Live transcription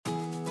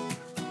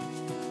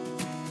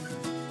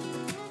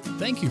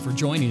Thank you for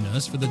joining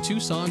us for the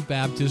Tucson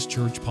Baptist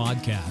Church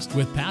podcast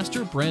with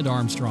Pastor Brent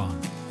Armstrong.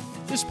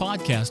 This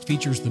podcast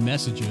features the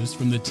messages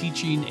from the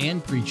teaching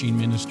and preaching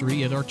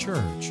ministry at our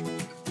church.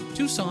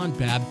 Tucson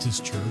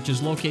Baptist Church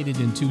is located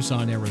in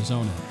Tucson,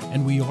 Arizona,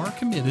 and we are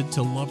committed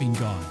to loving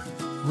God,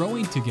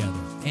 growing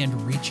together, and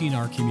reaching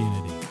our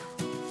community.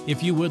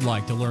 If you would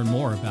like to learn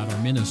more about our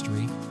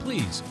ministry,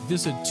 please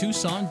visit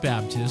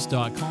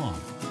TucsonBaptist.com.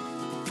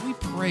 We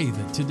pray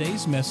that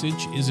today's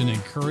message is an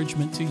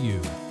encouragement to you.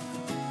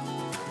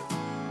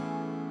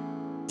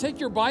 Take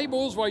your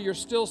Bibles while you're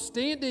still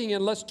standing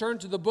and let's turn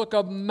to the book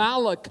of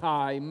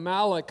Malachi.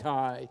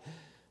 Malachi.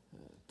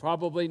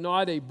 Probably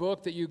not a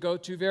book that you go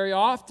to very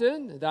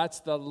often. That's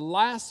the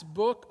last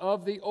book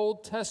of the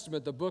Old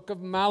Testament, the book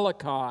of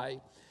Malachi.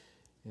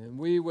 And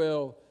we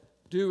will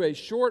do a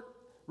short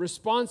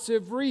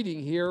responsive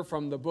reading here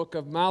from the book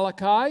of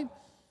Malachi.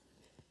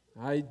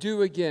 I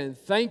do again,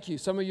 thank you.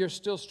 Some of you are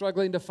still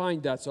struggling to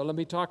find that, so let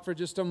me talk for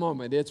just a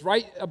moment. It's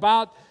right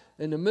about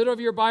in the middle of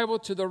your Bible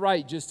to the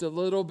right, just a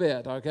little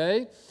bit,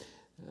 okay?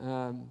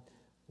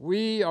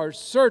 We are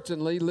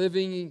certainly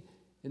living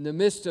in the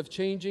midst of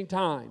changing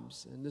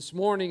times. And this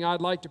morning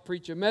I'd like to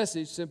preach a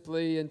message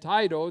simply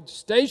entitled,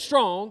 Stay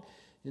Strong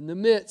in the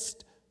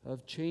Midst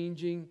of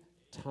Changing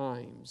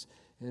Times.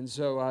 And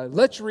so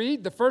let's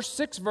read the first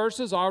 6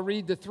 verses. I'll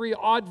read the 3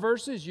 odd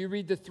verses. You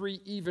read the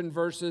 3 even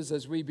verses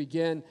as we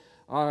begin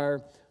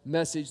our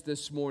message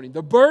this morning.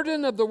 The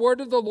burden of the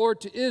word of the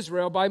Lord to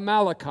Israel by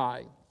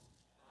Malachi.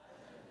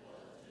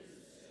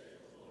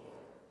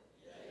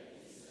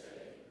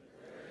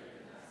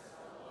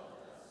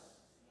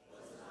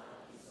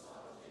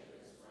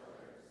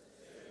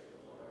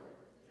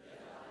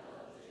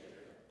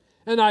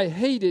 And I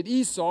hated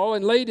Esau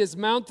and laid his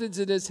mountains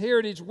and his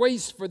heritage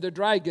waste for the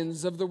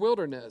dragons of the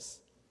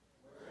wilderness.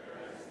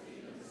 Whereas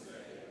demons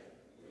say,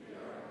 we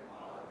are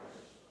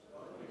impoverished,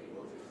 but we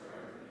will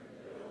return and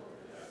build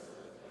the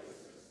desolate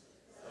places.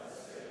 Thus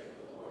saith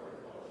the Lord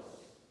of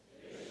hosts,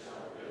 they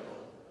shall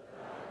build,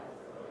 but I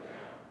will throw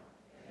down,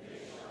 and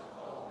they shall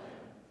call them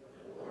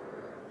the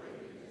border of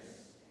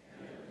wickedness,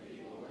 and the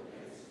people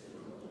against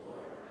whom the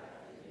Lord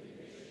hath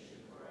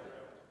indignation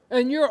forever.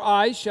 And your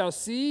eyes shall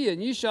see,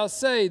 and ye shall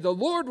say, the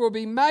Lord will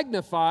be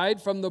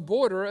magnified from the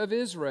border of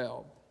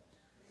Israel.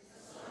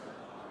 The son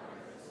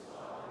honoreth his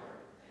father,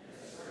 and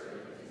the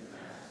servant his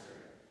master.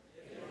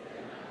 If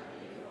then I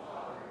be a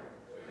father,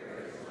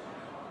 where is my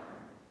honor?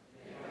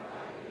 And if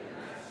I be a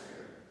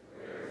master,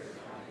 where is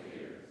my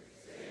fear?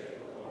 Saith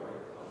the Lord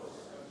of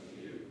hosts unto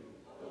you,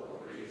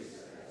 O priests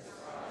that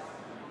despise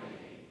my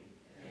name.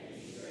 And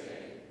ye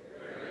say,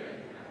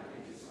 wherein have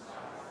we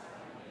despised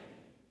thy name?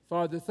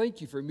 Father,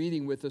 thank you for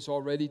meeting with us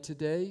already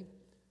today.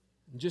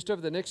 And just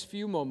over the next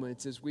few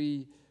moments, as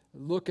we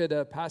look at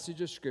a passage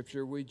of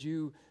Scripture, would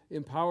you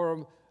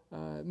empower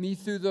me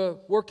through the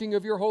working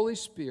of your Holy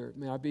Spirit?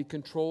 May I be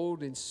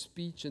controlled in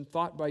speech and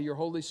thought by your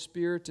Holy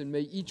Spirit, and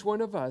may each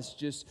one of us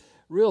just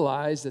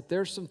realize that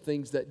there's some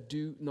things that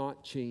do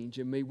not change,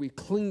 and may we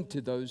cling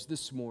to those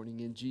this morning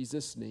in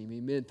Jesus' name.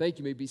 Amen. Thank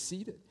you. You may be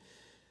seated.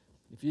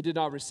 If you did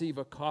not receive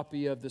a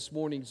copy of this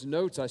morning's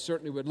notes, I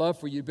certainly would love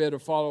for you to be able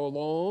to follow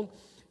along.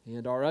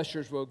 And our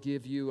ushers will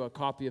give you a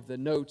copy of the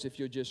notes if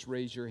you'll just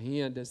raise your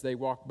hand as they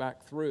walk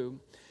back through.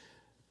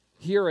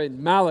 Here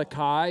in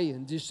Malachi,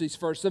 and just these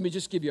first, let me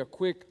just give you a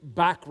quick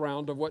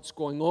background of what's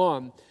going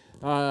on.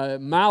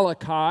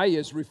 Malachi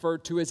is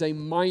referred to as a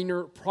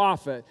minor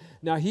prophet.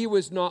 Now, he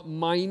was not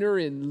minor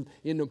in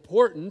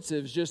importance.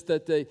 It was just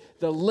that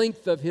the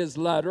length of his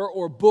letter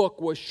or book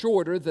was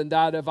shorter than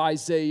that of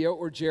Isaiah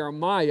or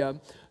Jeremiah,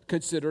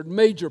 considered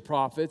major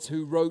prophets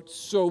who wrote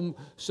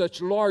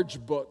such large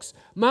books.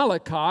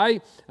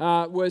 Malachi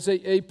was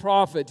a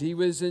prophet. He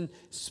was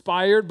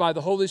inspired by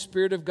the Holy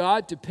Spirit of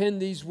God to pen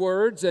these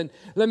words. And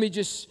let me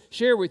just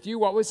share with you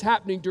what was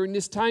happening during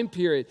this time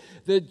period.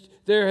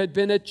 There had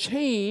been a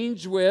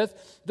change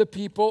with the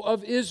people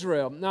of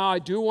Israel. Now, I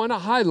do want to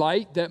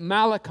highlight that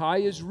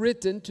Malachi is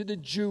written to the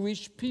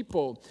Jewish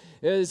people.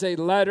 It is a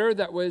letter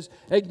that was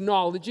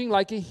acknowledging,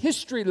 like a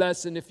history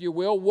lesson, if you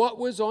will, what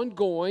was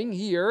ongoing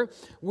here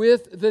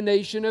with the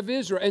nation of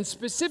Israel. And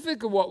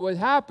specifically what would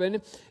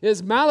happen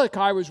is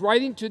Malachi was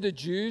writing to the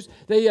Jews.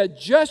 They had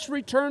just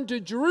returned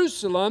to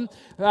Jerusalem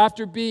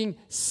after being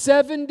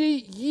 70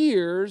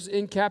 years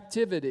in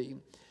captivity.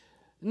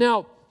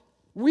 Now,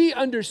 we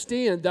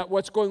understand that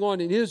what's going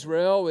on in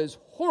Israel is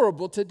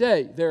horrible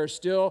today. There are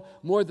still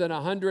more than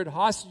 100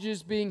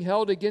 hostages being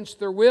held against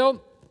their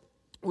will.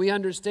 We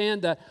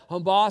understand that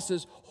Hamas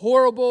is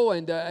horrible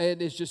and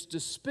it's just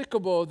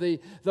despicable, the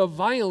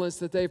violence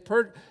that they've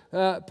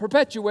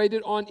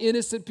perpetuated on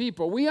innocent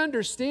people. We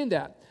understand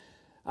that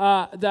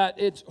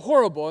it's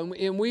horrible.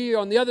 And we,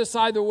 on the other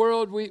side of the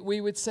world, we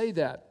would say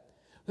that.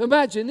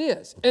 Imagine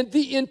this. And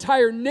the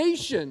entire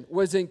nation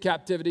was in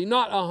captivity,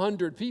 not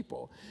 100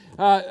 people.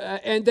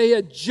 And they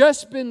had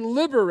just been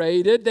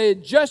liberated. They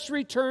had just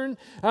returned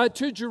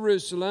to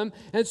Jerusalem.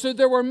 And so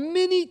there were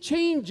many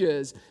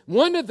changes.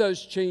 One of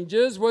those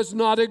changes was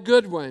not a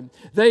good one.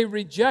 They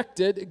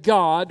rejected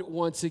God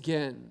once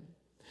again.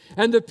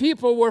 And the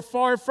people were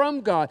far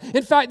from God.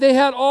 In fact, they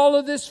had all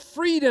of this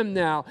freedom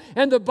now.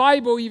 And the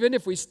Bible, even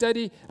if we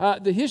study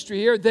the history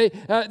here,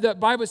 the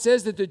Bible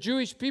says that the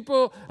Jewish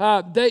people,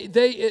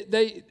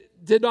 they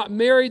did not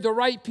marry the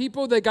right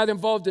people. They got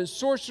involved in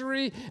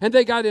sorcery, and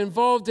they got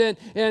involved in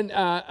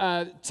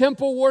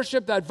temple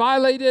worship that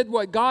violated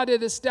what God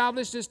had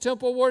established as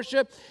temple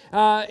worship.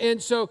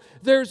 And so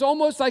there's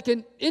almost like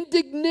an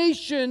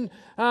indignation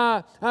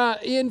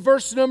in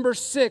verse number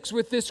 6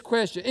 with this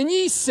question. And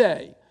ye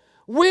say,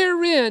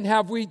 wherein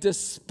have we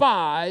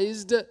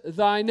despised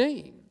thy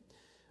name?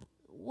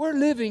 We're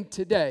living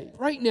today,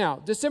 right now,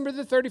 December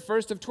the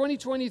 31st of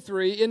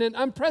 2023, in an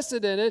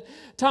unprecedented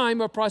time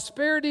of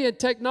prosperity and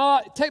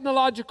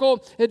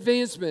technological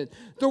advancement.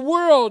 The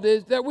world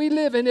that we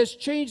live in has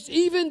changed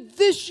even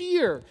this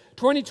year,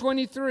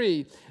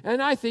 2023.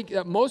 And I think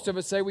that most of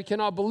us say we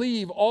cannot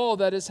believe all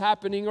that is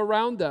happening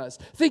around us.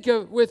 Think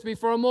with me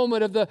for a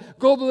moment of the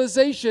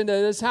globalization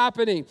that is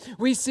happening.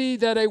 We see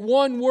that a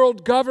one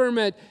world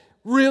government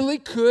really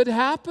could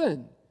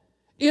happen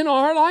in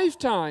our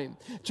lifetime.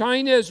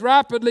 China is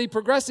rapidly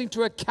progressing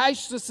to a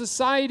cashless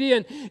society,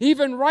 and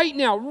even right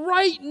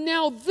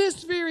now,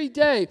 this very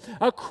day,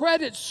 a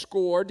credit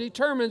score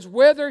determines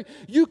whether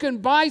you can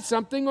buy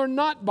something or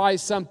not buy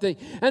something.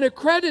 And a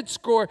credit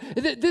score,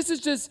 this is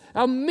just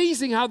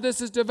amazing how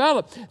this is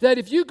developed, that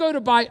if you go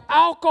to buy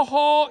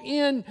alcohol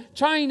in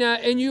China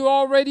and you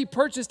already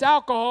purchased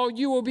alcohol,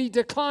 you will be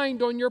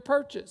declined on your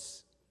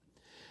purchase.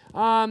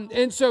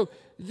 And so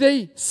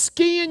they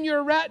scan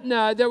your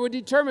retina that would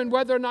determine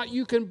whether or not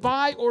you can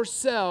buy or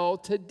sell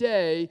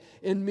today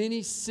in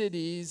many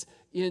cities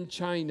in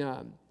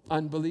China.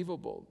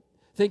 Unbelievable.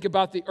 Think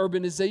about the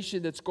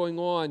urbanization that's going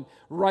on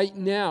right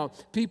now.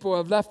 People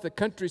have left the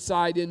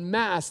countryside in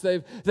mass.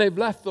 They've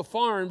left the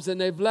farms, and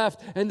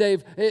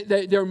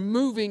they're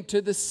moving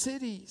to the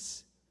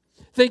cities.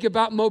 Think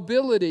about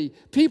mobility.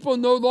 People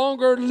no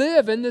longer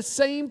live in the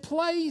same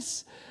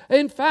place.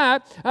 In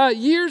fact,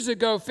 years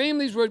ago,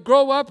 families would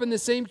grow up in the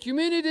same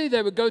community.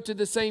 They would go to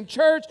the same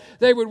church.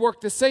 They would work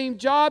the same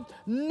job.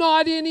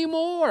 Not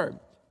anymore.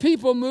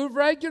 People move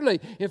regularly.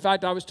 In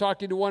fact, I was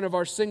talking to one of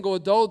our single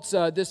adults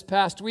this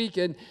past week,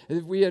 and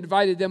we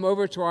invited them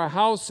over to our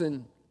house,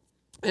 and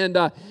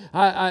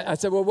I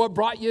said, well, what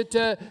brought you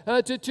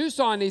to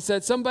Tucson? He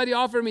said, somebody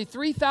offered me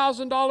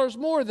 $3,000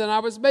 more than I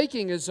was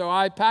making, and so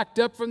I packed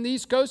up from the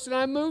East Coast and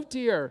I moved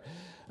here.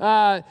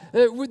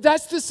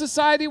 That's the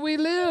society we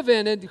live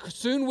in, and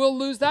soon we'll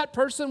lose that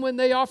person when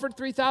they offered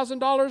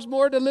 $3,000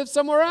 more to live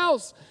somewhere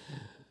else.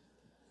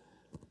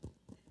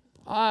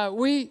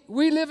 We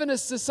live in a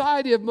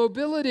society of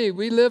mobility.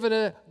 We live in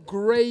a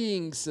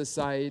graying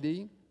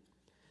society.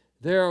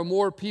 There are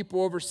more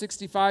people over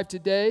 65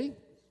 today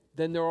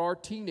than there are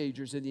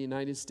teenagers in the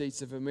United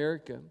States of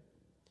America.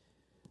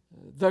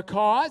 The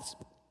cause,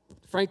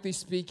 frankly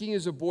speaking,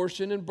 is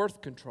abortion and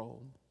birth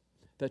control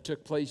that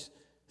took place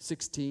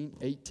 16,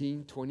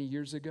 18, 20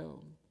 years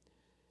ago.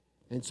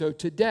 And so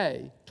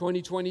today,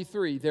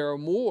 2023, there are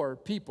more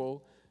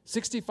people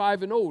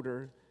 65 and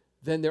older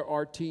than there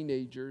are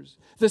teenagers.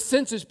 The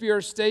Census Bureau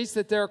states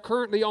that there are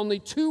currently only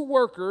 2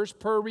 workers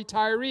per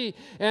retiree,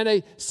 and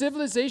a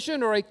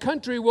civilization or a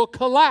country will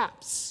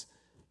collapse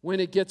when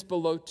it gets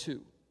below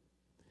 2.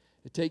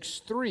 It takes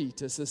 3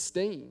 to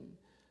sustain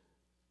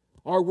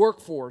our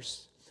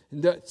workforce.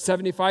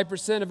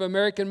 75% of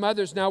American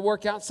mothers now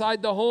work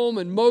outside the home,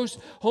 and most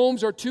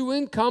homes are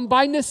two-income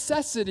by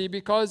necessity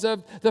because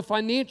of the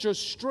financial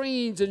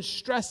strains and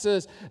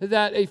stresses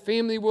that a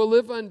family will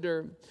live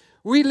under.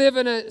 We live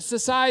in a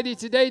society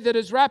today that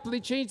has rapidly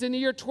changed in the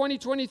year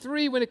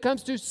 2023 when it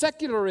comes to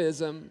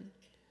secularism.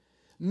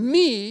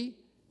 Me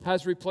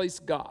has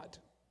replaced God.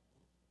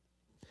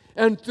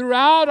 And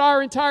throughout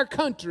our entire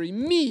country,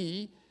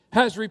 me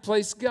has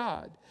replaced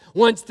God.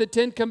 Once the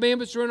 10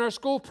 Commandments were in our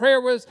school, prayer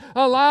was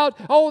allowed.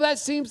 Oh, that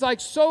seems like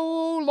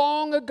so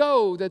long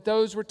ago that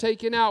those were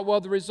taken out.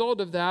 Well, the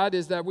result of that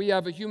is that we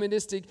have a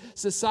humanistic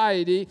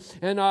society,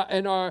 and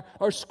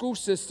our school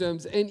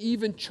systems, and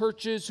even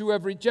churches who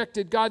have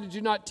rejected God and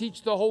do not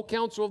teach the whole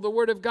counsel of the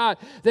Word of God.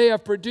 They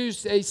have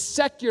produced a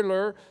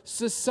secular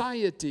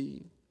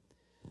society.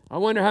 I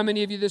wonder how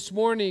many of you this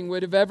morning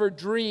would have ever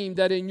dreamed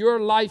that in your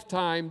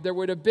lifetime there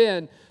would have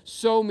been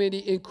so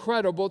many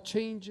incredible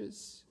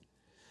changes.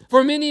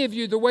 For many of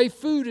you, the way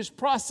food is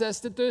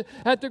processed at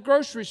the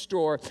grocery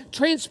store,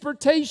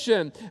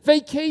 transportation,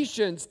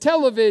 vacations,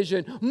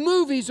 television,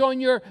 movies on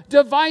your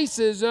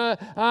devices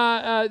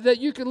that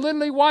you can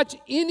literally watch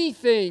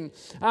anything,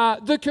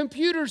 the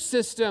computer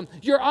system,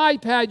 your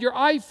iPad, your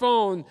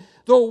iPhone,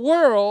 the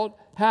world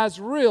has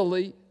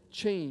really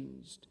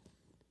changed.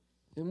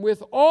 And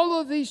with all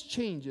of these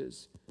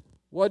changes,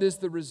 what is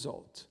the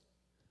result?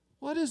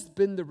 What has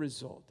been the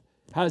result?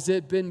 Has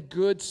it been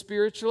good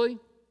spiritually?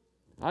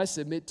 I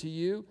submit to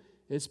you,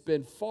 it's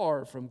been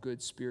far from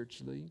good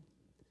spiritually.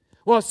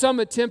 While some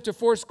attempt to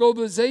force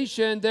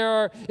globalization, there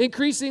are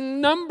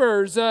increasing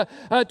numbers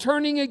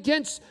turning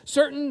against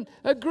certain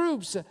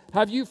groups.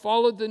 Have you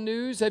followed the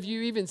news? Have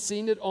you even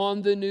seen it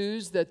on the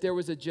news that there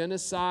was a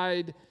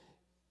genocide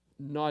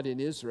not in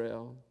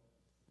Israel,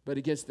 but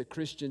against the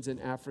Christians in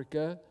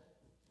Africa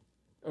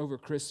over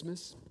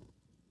Christmas.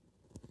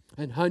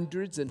 And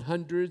hundreds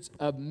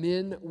of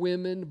men,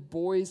 women,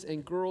 boys,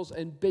 and girls,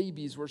 and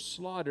babies were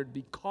slaughtered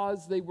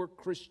because they were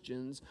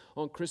Christians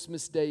on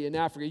Christmas Day in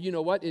Africa. You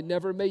know what? It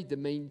never made the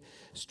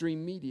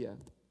mainstream media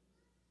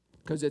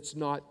because it's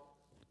not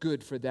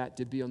good for that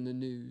to be on the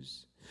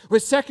news.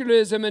 With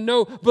secularism and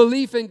no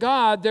belief in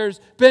God, there's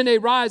been a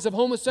rise of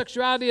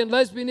homosexuality and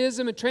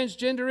lesbianism and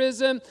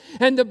transgenderism.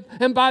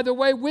 And by the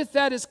way, with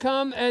that has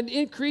come an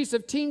increase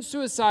of teen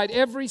suicide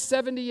every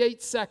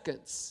 78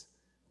 seconds.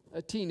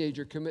 A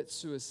teenager commits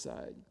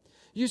suicide.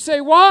 You say,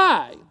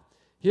 why?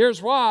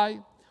 Here's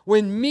why.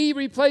 When me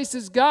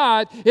replaces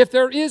God, if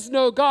there is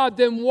no God,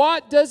 then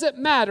what does it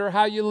matter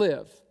how you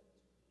live?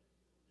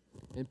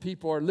 And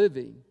people are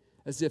living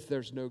as if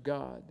there's no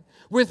God.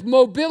 With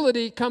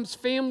mobility comes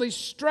family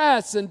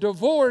stress and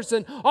divorce,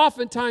 and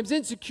oftentimes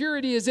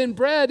insecurity is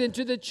inbred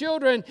into the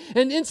children,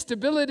 and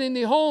instability in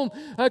the home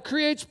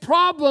creates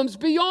problems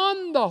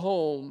beyond the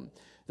home.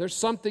 There's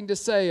something to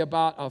say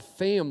about a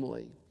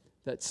family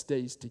that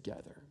stays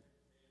together.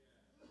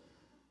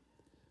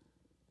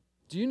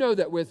 Do you know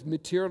that with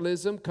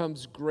materialism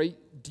comes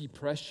great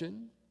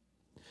depression?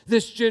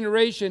 This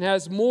generation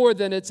has more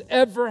than it's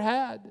ever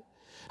had.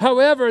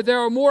 However, there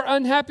are more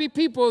unhappy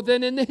people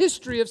than in the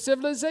history of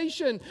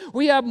civilization.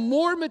 We have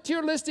more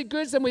materialistic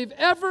goods than we've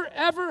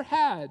ever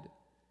had.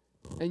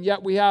 And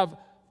yet we have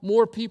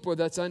more people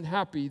that's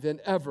unhappy than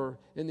ever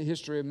in the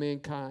history of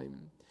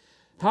mankind.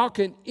 How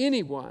can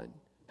anyone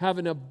have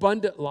an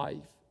abundant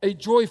life, a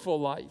joyful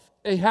life,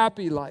 a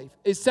happy life,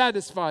 a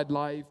satisfied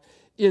life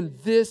in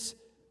this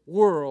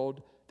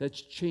world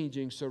that's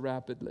changing so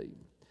rapidly?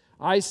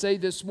 I say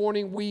this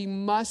morning, we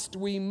must,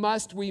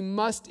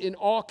 in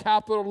all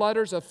capital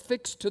letters,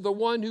 affix to the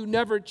one who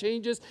never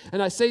changes.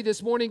 And I say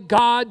this morning,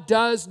 God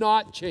does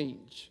not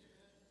change.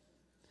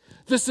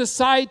 The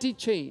society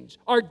change.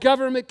 Our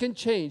government can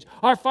change.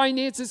 Our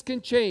finances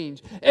can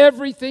change.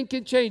 Everything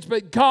can change.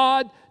 But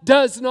God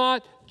does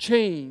not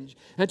change.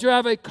 And to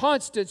have a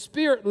constant,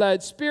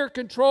 Spirit-led,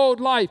 Spirit-controlled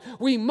life,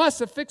 we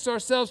must affix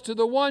ourselves to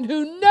the one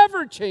who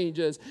never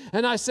changes.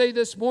 And I say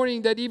this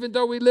morning that even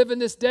though we live in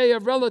this day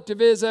of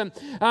relativism,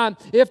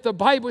 if the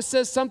Bible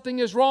says something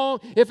is wrong,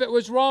 if it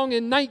was wrong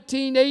in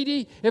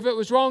 1980, if it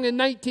was wrong in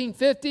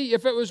 1950,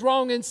 if it was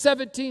wrong in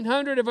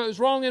 1700, if it was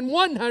wrong in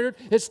 100,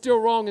 it's still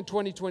wrong in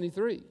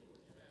 2023.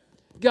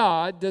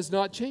 God does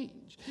not change.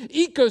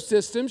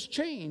 Ecosystems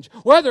change.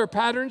 Weather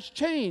patterns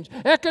change.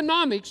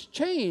 Economics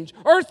change.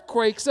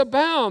 Earthquakes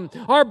abound.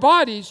 Our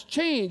bodies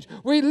change.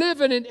 We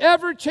live in an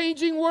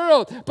ever-changing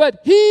world,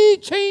 but He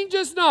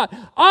changes not.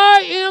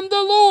 I am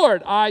the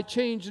Lord. I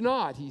change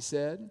not, He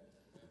said.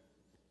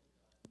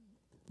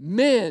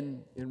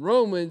 Men, in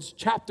Romans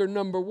chapter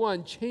number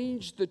 1,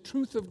 changed the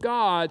truth of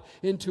God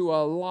into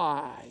a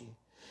lie.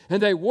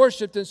 And they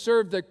worshiped and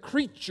served the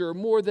creature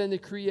more than the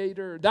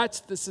Creator. That's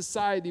the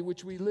society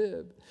which we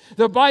live.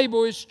 The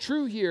Bible is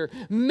true here.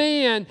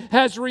 Man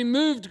has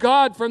removed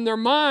God from their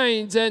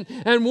minds and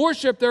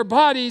worshiped their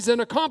bodies and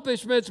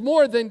accomplishments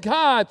more than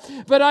God.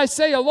 But I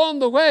say along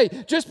the way,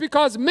 just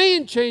because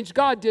man changed,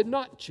 God did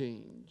not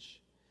change.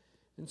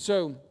 And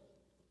so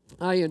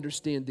I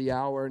understand the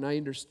hour, and I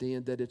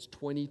understand that it's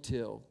 20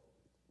 till.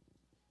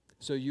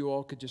 So you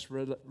all could just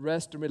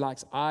rest and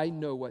relax. I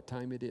know what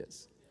time it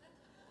is.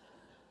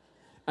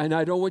 And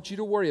I don't want you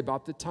to worry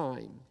about the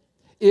time.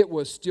 It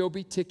will still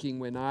be ticking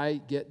when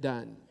I get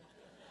done.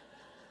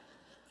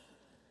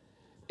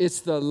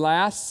 It's the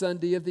last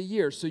Sunday of the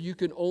year, so you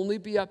can only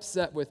be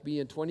upset with me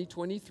in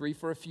 2023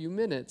 for a few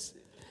minutes.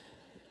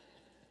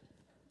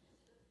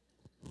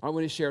 I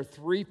want to share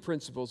 3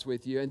 principles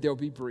with you, and they'll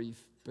be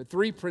brief, but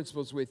 3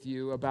 principles with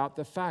you about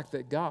the fact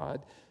that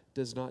God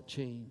does not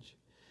change.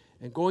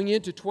 And going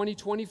into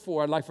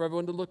 2024, I'd like for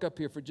everyone to look up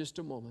here for just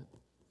a moment.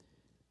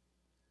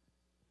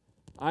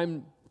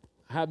 I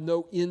have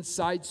no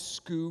inside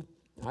scoop.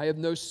 I have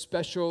no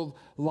special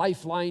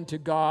lifeline to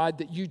God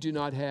that you do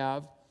not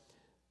have.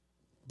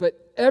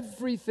 But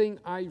everything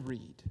I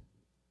read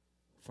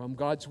from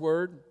God's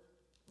Word,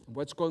 and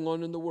what's going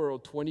on in the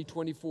world,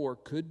 2024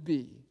 could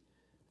be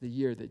the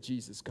year that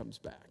Jesus comes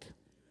back.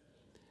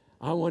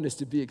 I want us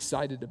to be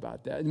excited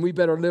about that. And we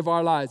better live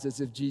our lives as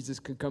if Jesus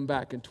can come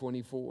back in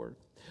 24.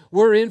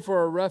 We're in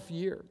for a rough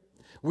year.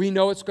 We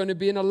know it's going to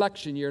be an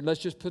election year. Let's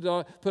just put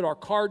our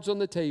cards on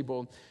the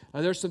table.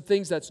 There's some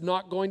things that's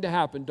not going to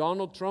happen.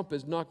 Donald Trump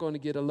is not going to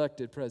get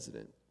elected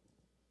president.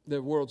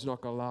 The world's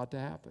not going to allow it to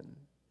happen.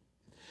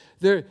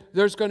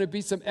 There's going to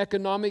be some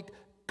economic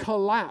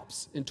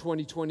collapse in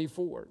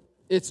 2024.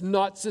 It's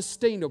not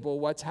sustainable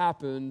what's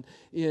happened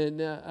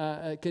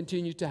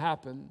continue to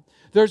happen.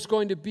 There's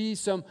going to be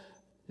some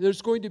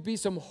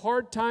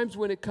hard times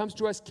when it comes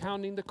to us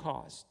counting the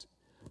cost.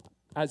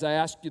 As I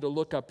ask you to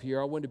look up here,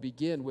 I want to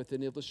begin with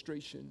an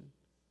illustration.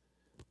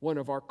 One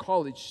of our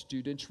college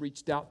students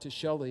reached out to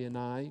Shelley and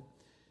I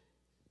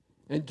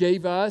and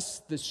gave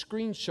us the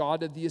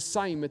screenshot of the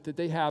assignment that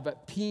they have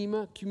at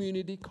Pima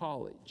Community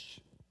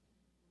College.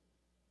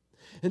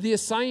 And the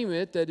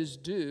assignment that is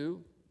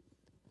due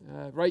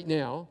right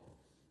now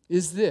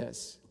is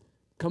this.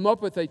 Come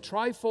up with a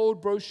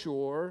trifold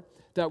brochure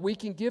that we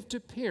can give to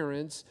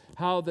parents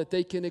how that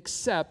they can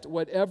accept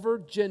whatever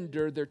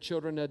gender their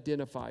children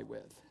identify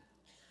with.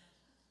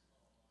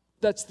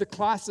 That's the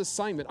class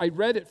assignment. I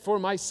read it for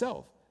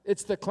myself.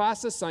 It's the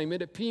class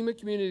assignment at Pima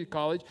Community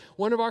College.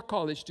 One of our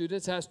college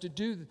students has to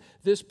do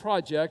this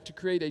project to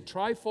create a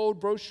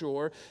trifold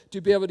brochure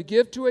to be able to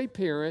give to a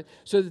parent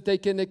so that they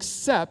can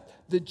accept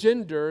the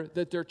gender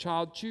that their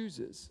child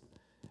chooses.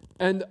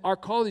 And our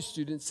college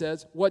student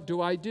says, what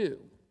do I do?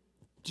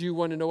 Do you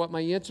want to know what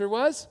my answer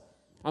was?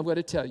 I'm going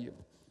to tell you.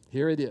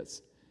 Here it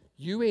is.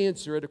 You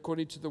answer it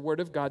according to the Word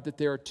of God that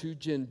there are two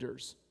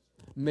genders,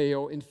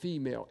 male and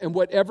female. And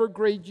whatever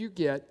grade you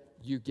get,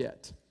 you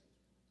get.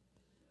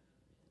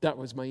 That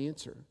was my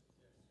answer.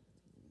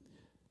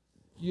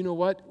 You know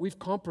what? We've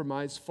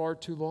compromised far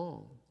too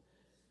long.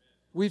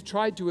 We've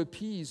tried to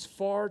appease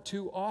far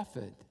too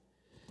often.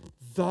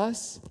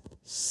 Thus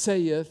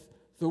saith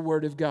the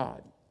Word of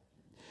God.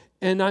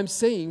 And I'm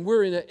saying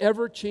we're in an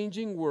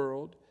ever-changing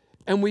world,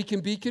 and we can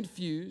be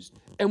confused,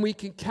 and we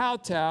can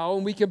kowtow,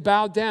 and we can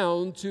bow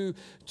down to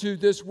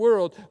this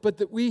world, but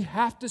that we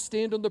have to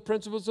stand on the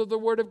principles of the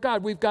Word of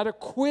God. We've got to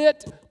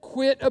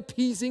quit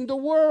appeasing the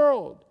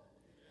world.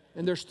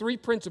 And there's three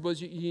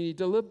principles you need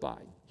to live by.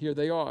 Here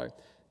they are.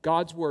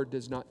 God's Word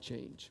does not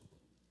change.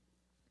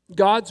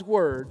 God's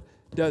Word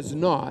does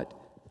not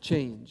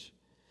change.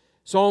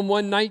 Psalm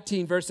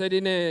 119, verse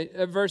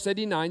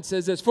 89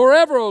 says this,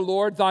 forever, O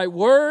Lord, thy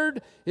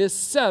word is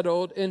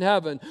settled in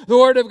heaven. The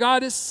word of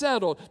God is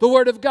settled. The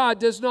word of God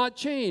does not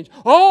change.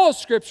 All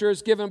scripture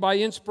is given by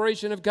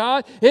inspiration of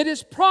God. It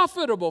is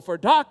profitable for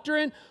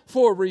doctrine,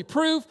 for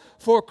reproof,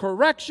 for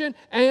correction,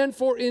 and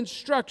for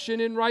instruction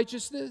in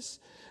righteousness.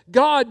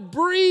 God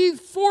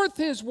breathed forth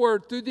His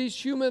word through these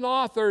human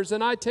authors,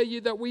 and I tell you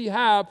that we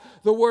have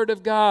the Word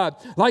of God.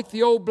 Like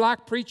the old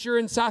black preacher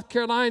in South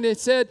Carolina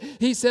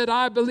he said,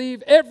 I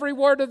believe every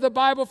word of the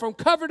Bible from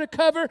cover to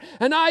cover,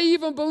 and I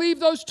even believe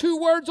those two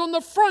words on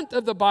the front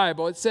of the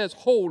Bible. It says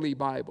Holy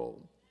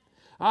Bible.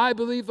 I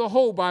believe the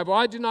whole Bible.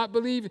 I do not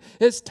believe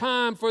it's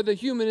time for the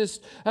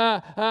humanists.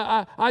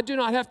 I do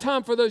not have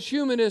time for those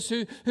humanists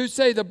who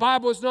say the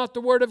Bible is not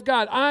the Word of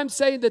God. I'm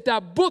saying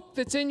that book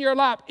that's in your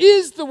lap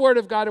is the Word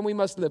of God, and we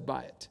must live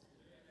by it.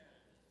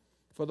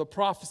 For the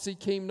prophecy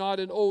came not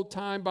in old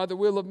time by the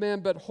will of men,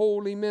 but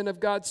holy men of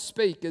God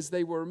spake as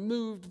they were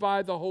moved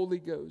by the Holy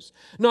Ghost.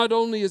 Not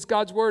only is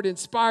God's word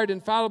inspired,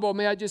 infallible,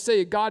 may I just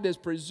say God has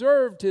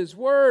preserved His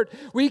word.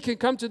 We can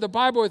come to the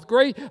Bible with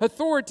great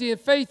authority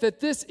and faith that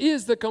this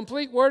is the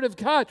complete word of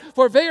God.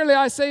 For verily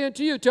I say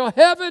unto you, till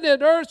heaven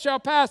and earth shall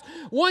pass,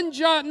 one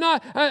jot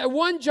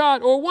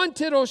or one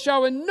tittle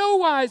shall in no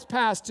wise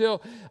pass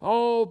till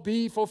all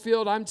be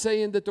fulfilled. I'm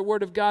saying that the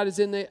word of God is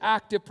in the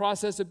active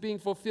process of being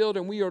fulfilled,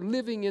 and we are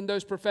living in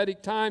those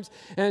prophetic times.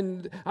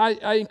 And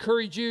I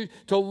encourage you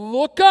to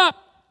look up.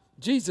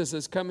 Jesus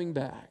is coming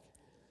back.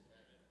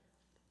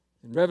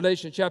 In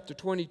Revelation chapter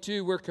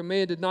 22, we're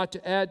commanded not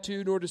to add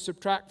to nor to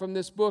subtract from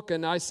this book.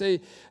 And I say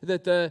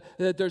that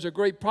there's a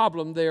great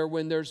problem there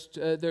when there's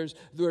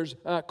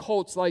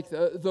cults like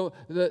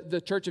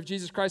the Church of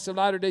Jesus Christ of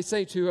Latter-day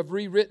Saints who have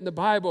rewritten the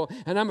Bible.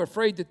 And I'm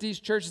afraid that these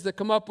churches that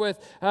come up with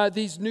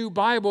these new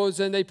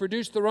Bibles and they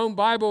produce their own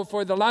Bible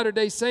for the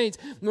Latter-day Saints,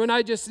 when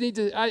I just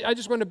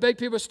want to beg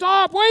people,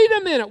 stop, wait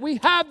a minute.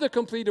 We have the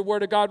completed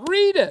Word of God.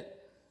 Read it.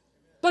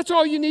 That's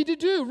all you need to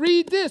do.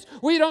 Read this.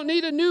 We don't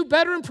need a new,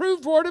 better,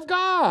 improved Word of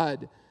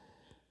God.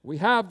 We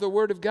have the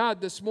Word of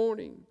God this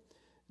morning.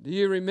 Do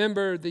you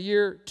remember the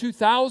year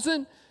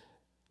 2000?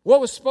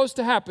 What was supposed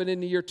to happen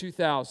in the year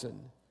 2000?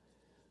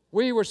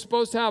 We were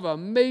supposed to have a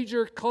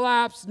major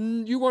collapse.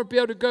 You weren't be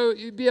able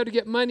to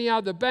get money out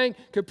of the bank.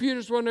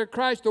 Computers weren't going to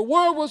crash. The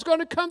world was going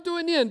to come to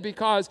an end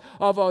because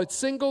of a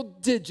single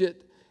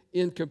digit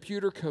in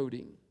computer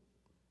coding.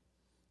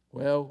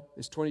 Well,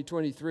 it's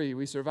 2023.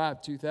 We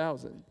survived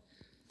 2000.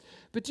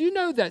 But do you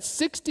know that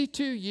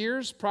 62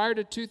 years prior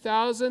to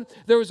 2000,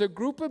 there was a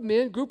group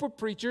of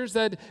preachers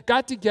that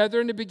got together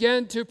and they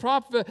began to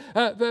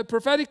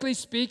prophetically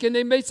speak, and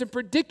they made some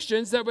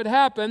predictions that would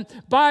happen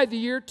by the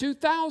year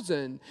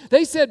 2000.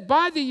 They said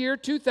by the year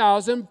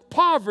 2000,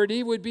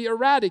 poverty would be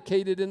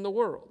eradicated in the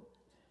world.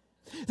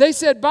 They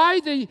said by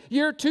the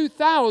year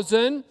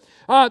 2000,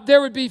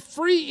 there would be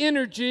free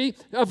energy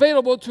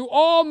available to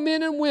all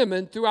men and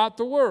women throughout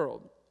the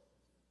world.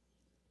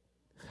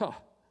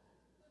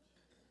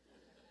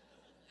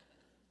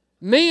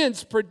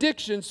 Man's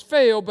predictions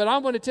fail, but I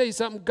want to tell you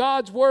something.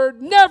 God's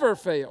word never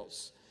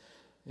fails.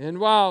 And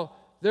while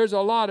there's a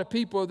lot of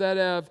people that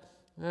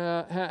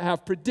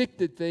have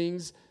predicted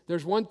things,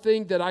 there's one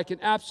thing that I can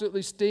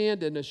absolutely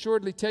stand and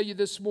assuredly tell you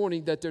this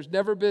morning, that there's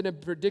never been a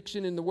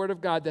prediction in the Word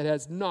of God that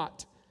has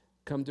not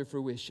come to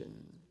fruition.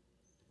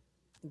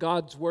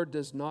 God's word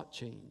does not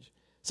change.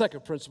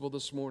 Second principle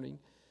this morning,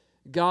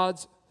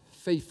 God's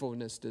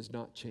faithfulness does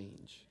not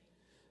change.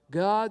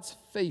 God's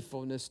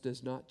faithfulness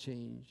does not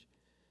change.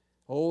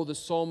 Oh, the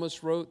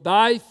psalmist wrote,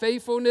 Thy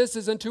faithfulness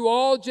is unto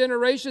all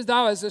generations.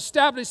 Thou hast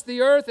established the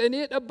earth, and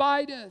it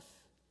abideth.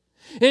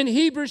 In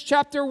Hebrews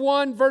chapter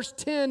 1, verse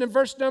 10 and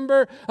verse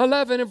number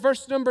 11 and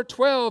verse number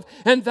 12,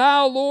 And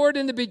thou, Lord,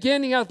 in the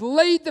beginning hast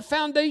laid the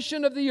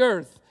foundation of the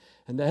earth,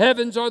 and the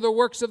heavens are the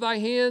works of thy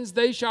hands.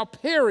 They shall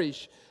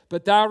perish,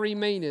 but thou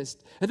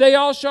remainest. And they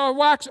all shall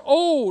wax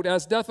old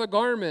as doth a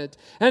garment,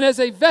 and as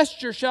a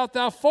vesture shalt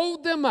thou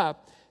fold them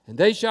up, and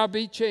they shall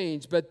be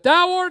changed. But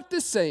thou art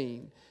the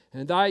same,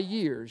 and thy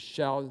years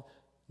shall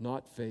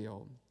not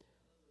fail.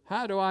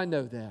 How do I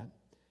know that?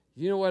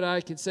 You know what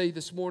I can say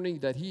this morning?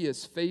 That He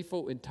is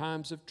faithful in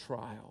times of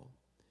trial.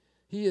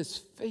 He is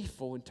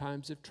faithful in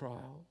times of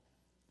trial.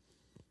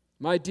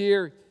 My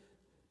dear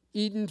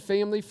Eden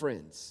family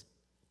friends,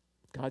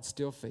 God's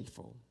still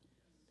faithful.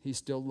 He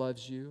still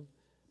loves you.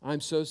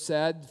 I'm so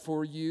sad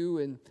for you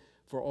and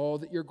for all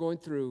that you're going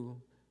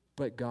through,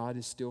 but God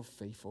is still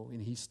faithful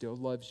and He still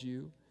loves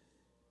you.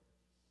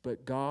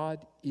 But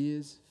God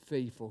is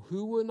faithful.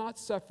 Who will not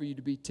suffer you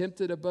to be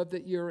tempted above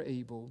that you are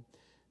able?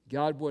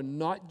 God will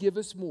not give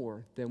us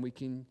more than we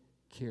can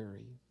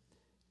carry.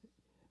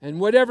 And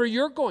whatever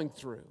you're going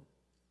through,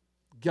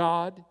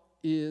 God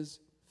is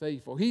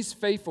faithful. He's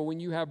faithful when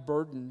you have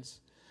burdens.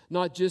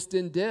 Not just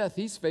in death,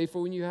 He's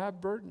faithful when you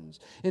have burdens.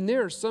 And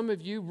there are some of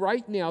you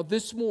right now,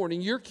 this morning,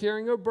 you're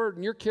carrying a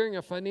burden. You're carrying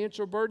a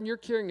financial burden. You're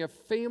carrying a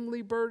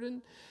family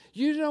burden.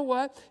 You know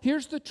what?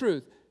 Here's the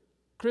truth.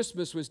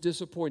 Christmas was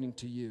disappointing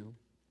to you.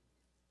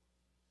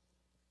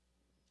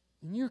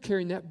 And you're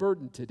carrying that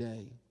burden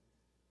today.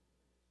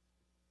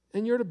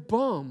 And you're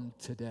bummed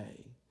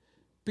today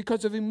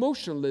because of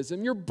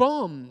emotionalism. You're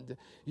bummed.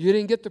 You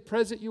didn't get the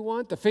present you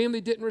want. The family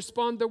didn't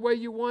respond the way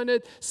you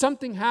wanted.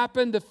 Something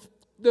happened.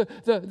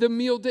 The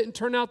meal didn't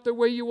turn out the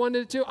way you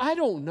wanted it to. I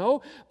don't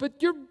know.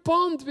 But you're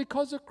bummed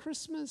because of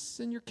Christmas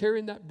and you're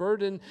carrying that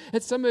burden.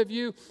 And some of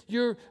you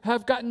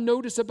have gotten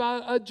notice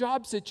about a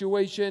job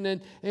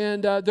situation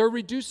and they're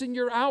reducing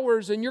your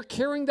hours and you're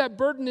carrying that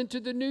burden into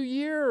the new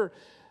year.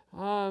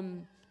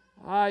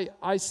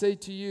 I say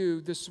to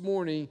you this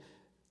morning,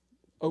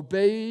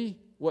 obey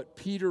what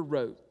Peter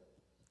wrote.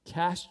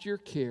 Cast your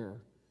care.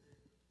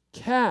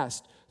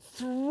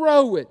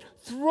 Throw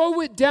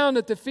it down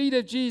at the feet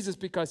of Jesus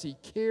because He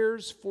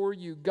cares for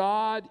you.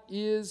 God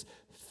is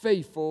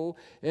faithful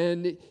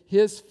and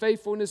His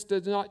faithfulness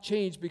does not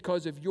change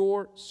because of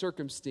your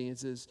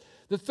circumstances.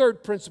 The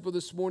third principle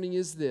this morning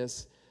is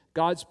this: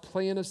 God's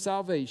plan of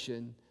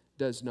salvation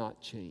does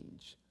not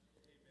change.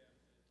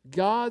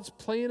 God's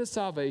plan of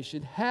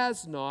salvation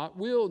has not,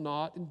 will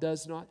not, and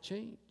does not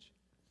change.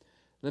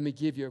 Let me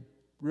give you a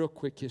real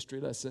quick history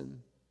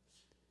lesson.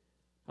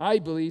 I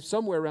believe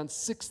somewhere around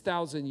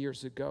 6,000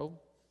 years ago,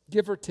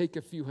 give or take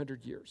a few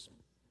hundred years,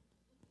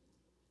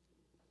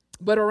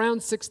 but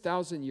around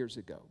 6,000 years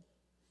ago,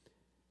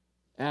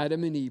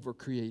 Adam and Eve were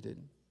created.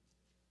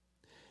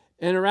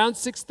 And around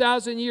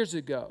 6,000 years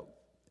ago,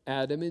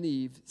 Adam and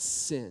Eve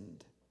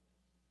sinned.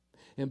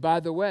 And by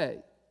the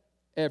way,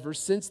 ever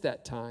since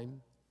that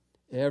time,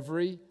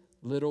 every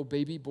little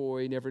baby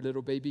boy and every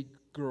little baby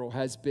girl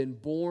has been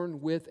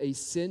born with a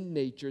sin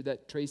nature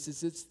that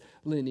traces its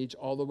lineage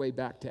all the way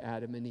back to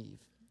Adam and Eve.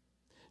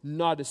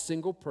 Not a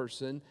single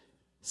person,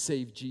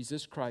 save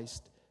Jesus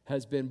Christ,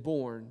 has been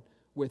born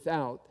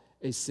without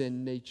a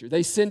sin nature.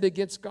 They sinned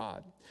against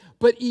God.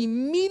 But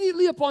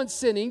immediately upon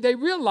sinning, they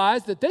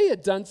realized that they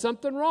had done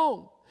something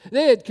wrong.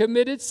 They had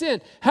committed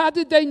sin. How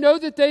did they know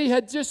that they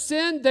had just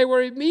sinned? They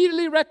were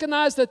immediately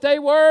recognized that they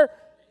were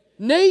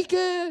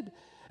naked.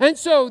 And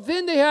so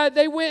then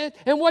they went,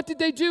 and what did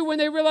they do when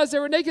they realized they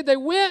were naked? They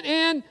went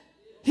and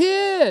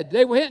hid.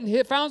 They went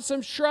and found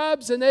some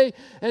shrubs and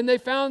they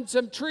found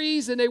some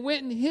trees and they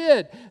went and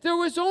hid. There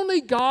was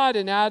only God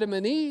and Adam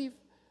and Eve,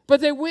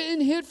 but they went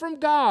and hid from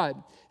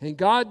God. And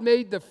God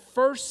made the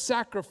first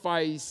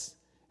sacrifice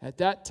at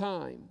that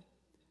time.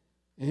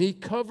 And He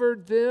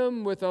covered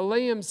them with a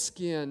lamb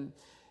skin.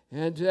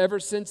 And ever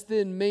since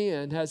then,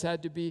 man has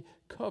had to be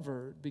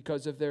covered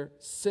because of their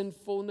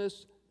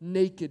sinfulness,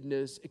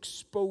 nakedness,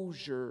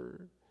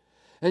 exposure.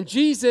 And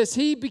Jesus,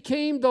 He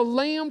became the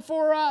lamb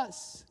for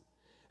us.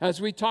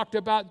 As we talked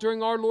about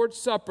during our Lord's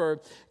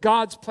Supper,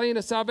 God's plan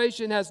of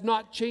salvation has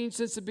not changed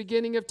since the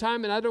beginning of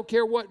time. And I don't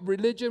care what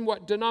religion,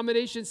 what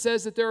denomination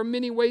says that there are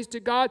many ways to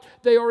God,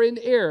 they are in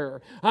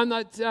error.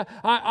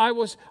 I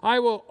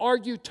will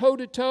argue toe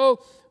to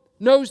toe,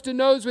 nose to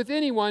nose with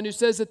anyone who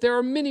says that there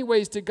are many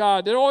ways to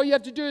God, that all you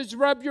have to do is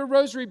rub your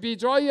rosary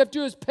beads, all you have to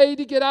do is pay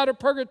to get out of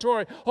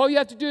purgatory, all you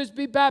have to do is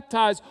be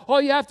baptized, all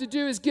you have to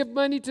do is give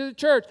money to the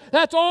church.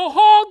 That's all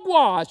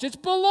hogwash. It's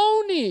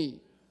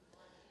baloney.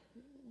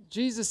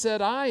 Jesus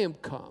said, I am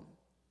come,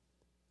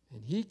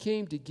 and He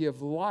came to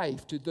give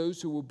life to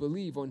those who will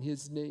believe on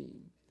His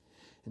name.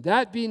 And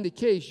that being the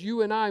case,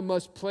 you and I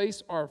must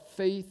place our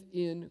faith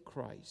in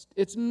Christ.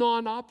 It's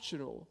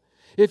non-optional.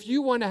 If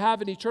you want to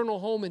have an eternal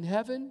home in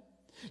heaven,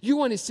 you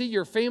want to see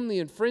your family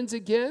and friends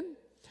again,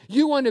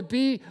 you want to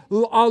be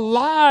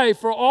alive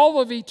for all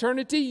of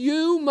eternity,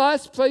 you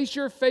must place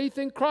your faith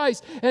in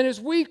Christ. And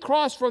as we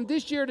cross from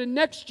this year to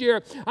next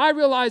year, I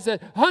realize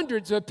that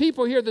hundreds of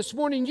people here this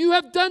morning, you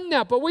have done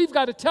that, but we've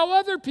got to tell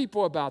other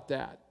people about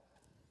that.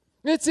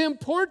 It's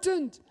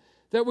important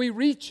that we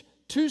reach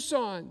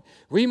Tucson.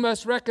 We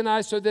must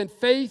recognize, so then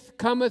faith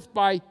cometh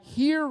by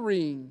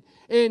hearing,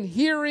 and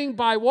hearing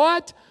by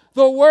what?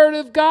 The Word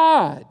of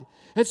God.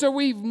 And so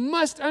we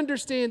must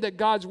understand that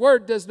God's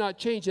Word does not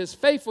change. His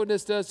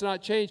faithfulness does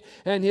not change.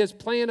 And His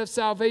plan of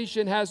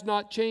salvation has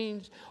not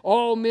changed.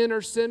 All men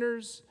are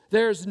sinners.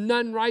 There's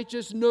none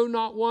righteous, no,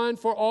 not one.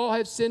 For all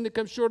have sinned and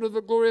come short of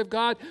the glory of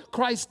God.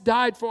 Christ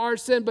died for our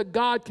sin, but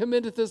God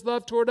commendeth His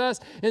love toward us,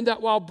 in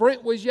that while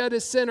Brent was yet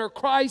a sinner,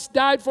 Christ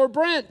died for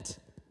Brent.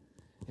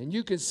 And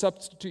you can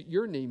substitute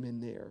your name in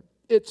there.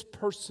 It's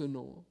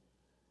personal.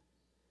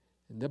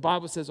 And the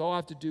Bible says all I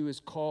have to do is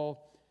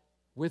call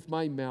with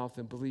my mouth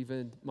and believe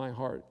in my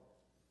heart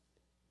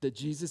that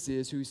Jesus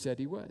is who He said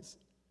He was,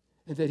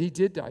 and that He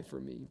did die for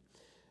me.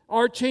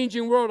 Our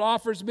changing world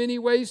offers many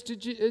ways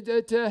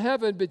to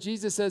heaven, but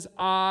Jesus says,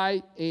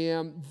 I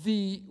am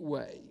the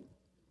way.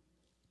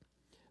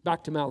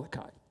 Back to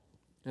Malachi,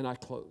 and I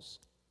close.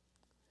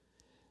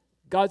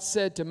 God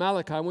said to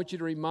Malachi, I want you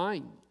to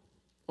remind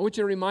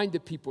the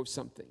people of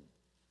something.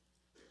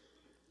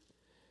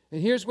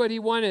 And here's what He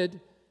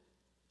wanted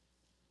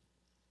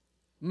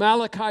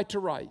Malachi to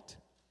write.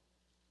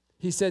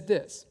 He said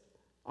this,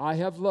 I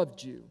have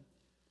loved you,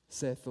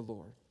 saith the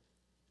Lord.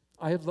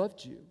 I have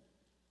loved you.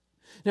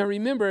 Now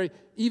remember,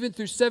 even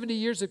through 70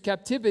 years of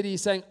captivity,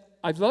 He's saying,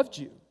 I've loved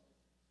you.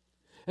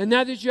 And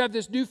now that you have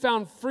this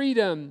newfound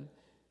freedom,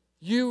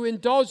 you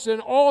indulge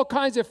in all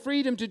kinds of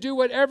freedom to do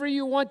whatever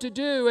you want to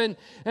do,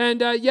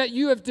 and yet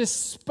you have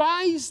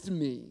despised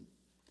me.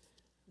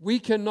 We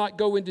cannot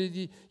go into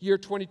the year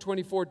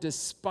 2024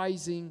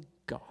 despising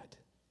God,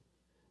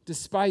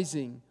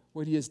 despising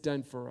what He has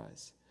done for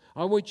us.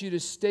 I want you to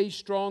stay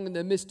strong in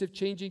the midst of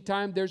changing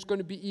time. There's going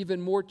to be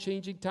even more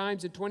changing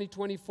times in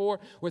 2024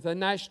 with a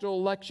national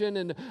election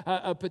and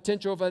a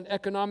potential of an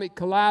economic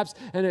collapse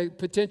and a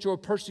potential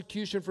of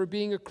persecution for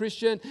being a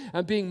Christian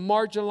and being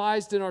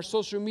marginalized in our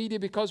social media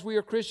because we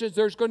are Christians.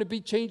 There's going to be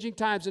changing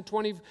times in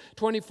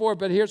 2024.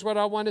 But here's what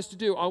I want us to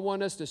do. I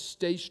want us to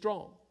stay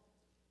strong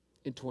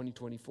in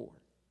 2024.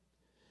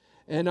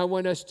 And I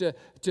want us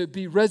to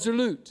be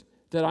resolute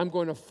that I'm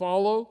going to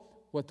follow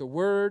what the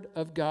Word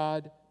of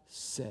God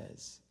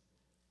says.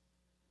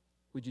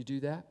 Would you do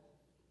that?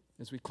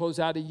 As we close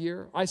out a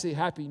year, I say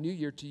Happy New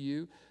Year to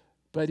you,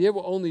 but it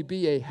will only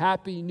be a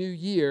Happy New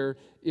Year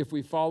if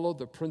we follow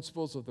the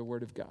principles of the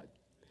Word of God.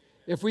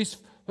 If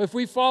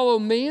we follow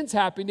man's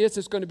happiness,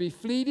 it's going to be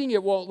fleeting,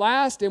 it won't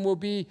last, and we'll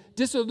be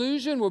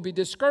disillusioned, we'll be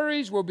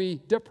discouraged, we'll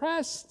be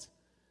depressed.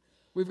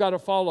 We've got to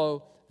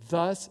follow,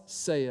 thus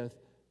saith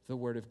the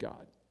Word of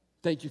God.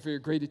 Thank you for your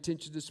great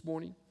attention this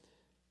morning.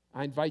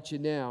 I invite you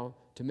now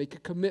to make a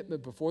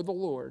commitment before the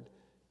Lord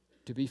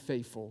to be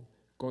faithful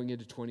going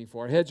into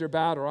 24. Our heads are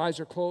bowed, our eyes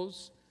are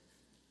closed.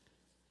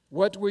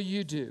 What will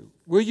you do?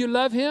 Will you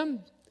love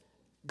Him?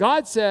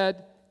 God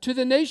said to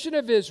the nation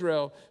of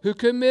Israel, who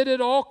committed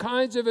all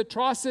kinds of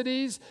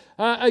atrocities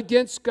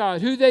against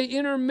God, who they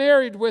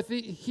intermarried with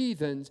the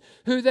heathens,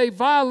 who they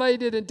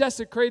violated and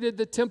desecrated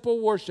the temple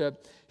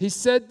worship, He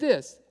said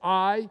this,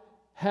 I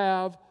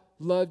have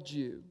loved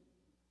you,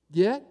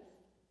 yet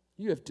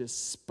you have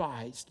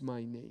despised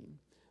my name.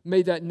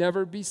 May that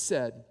never be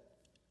said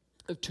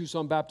of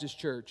Tucson Baptist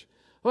Church.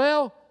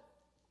 Well,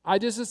 I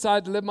just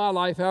decided to live my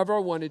life however I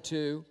wanted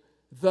to,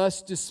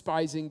 thus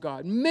despising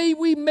God. May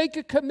we make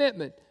a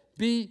commitment.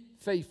 Be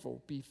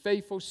faithful. Be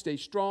faithful. Stay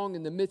strong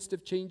in the midst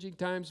of changing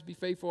times. Be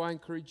faithful. I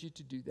encourage you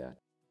to do that.